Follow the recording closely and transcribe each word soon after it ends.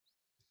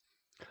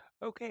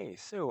Okay,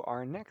 so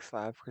our next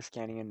lab for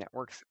scanning in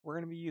networks, we're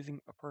going to be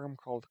using a program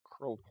called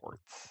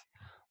CurrPorts.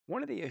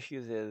 One of the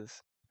issues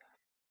is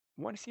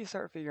once you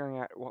start figuring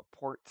out what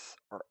ports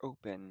are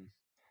open,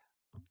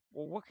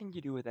 well, what can you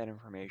do with that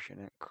information?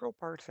 And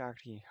CurrPorts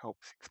actually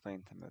helps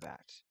explain some of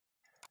that.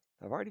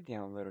 I've already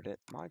downloaded it,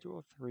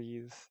 Module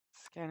 3's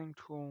scanning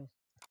tool,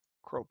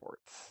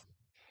 CurrPorts.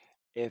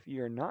 If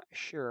you're not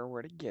sure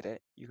where to get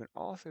it, you can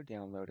also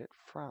download it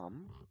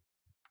from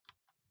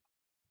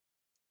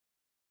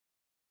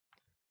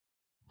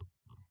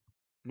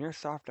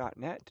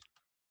nearsoft.net.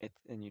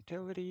 It's in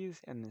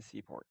Utilities and the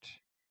C port.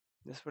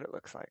 This is what it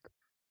looks like.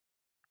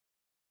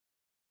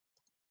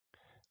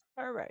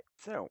 Alright,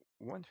 so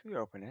once we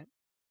open it,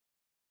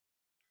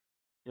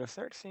 you'll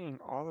start seeing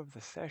all of the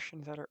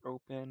sessions that are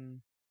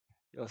open.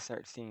 You'll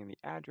start seeing the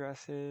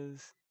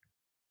addresses.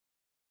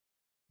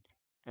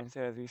 And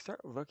so as we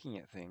start looking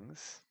at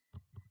things,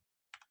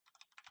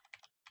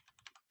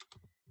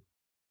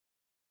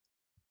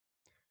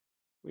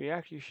 we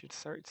actually should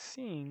start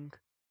seeing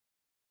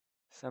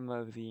some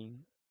of the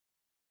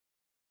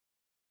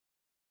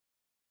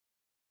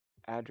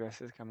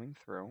addresses coming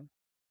through,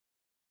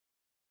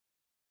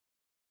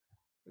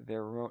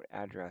 their remote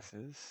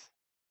addresses,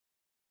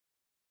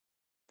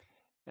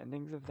 and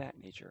things of that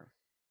nature.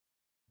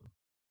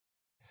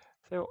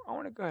 So I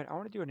want to go ahead, I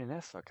want to do an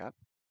NS lookup.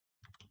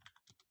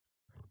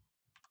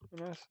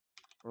 NS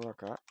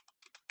lookup,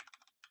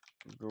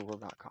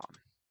 google.com.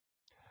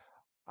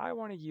 I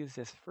want to use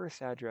this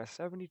first address,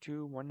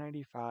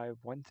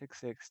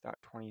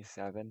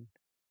 72.195.166.27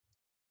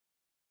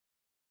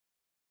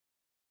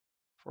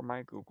 for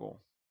my Google.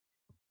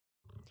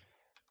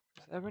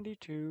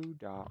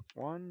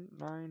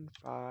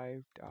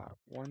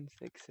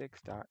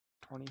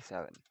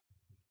 72.195.166.27.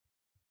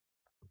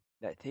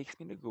 That takes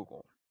me to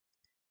Google.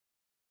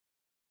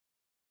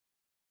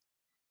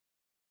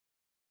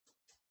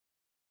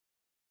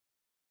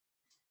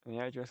 And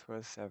the address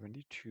was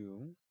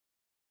 72.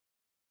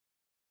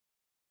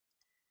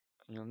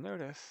 And you'll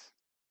notice,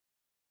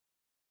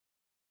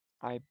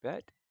 I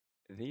bet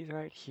these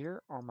right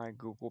here are my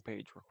Google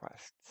page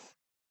requests.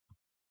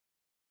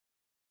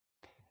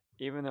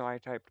 Even though I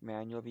typed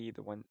manually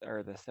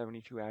the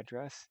 72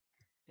 address,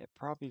 it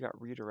probably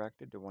got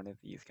redirected to one of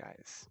these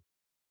guys.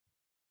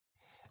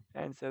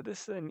 And so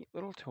this is a neat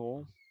little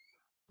tool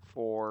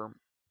for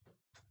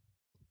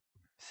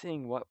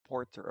seeing what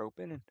ports are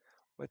open and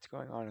what's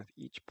going on with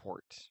each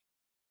port.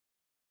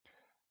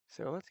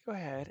 So let's go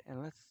ahead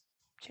and let's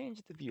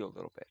change the view a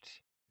little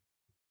bit.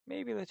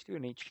 Maybe let's do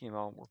an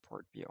HTML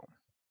report view.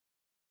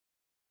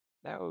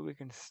 That way we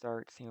can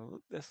start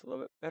seeing this a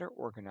little bit better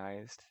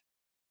organized.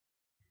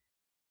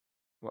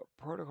 What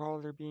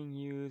protocols are being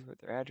used, what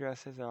their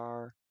addresses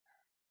are,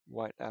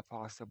 what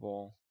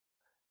possible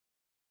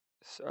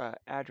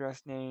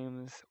address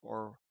names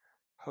or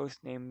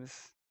host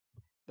names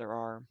there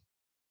are.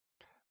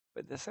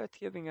 But this starts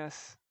giving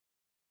us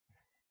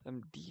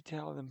some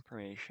detailed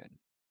information.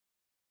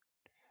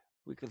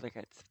 We could look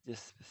at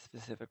just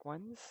specific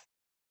ones.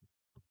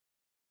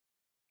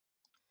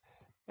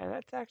 And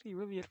that's actually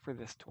really it for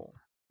this tool.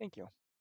 Thank you.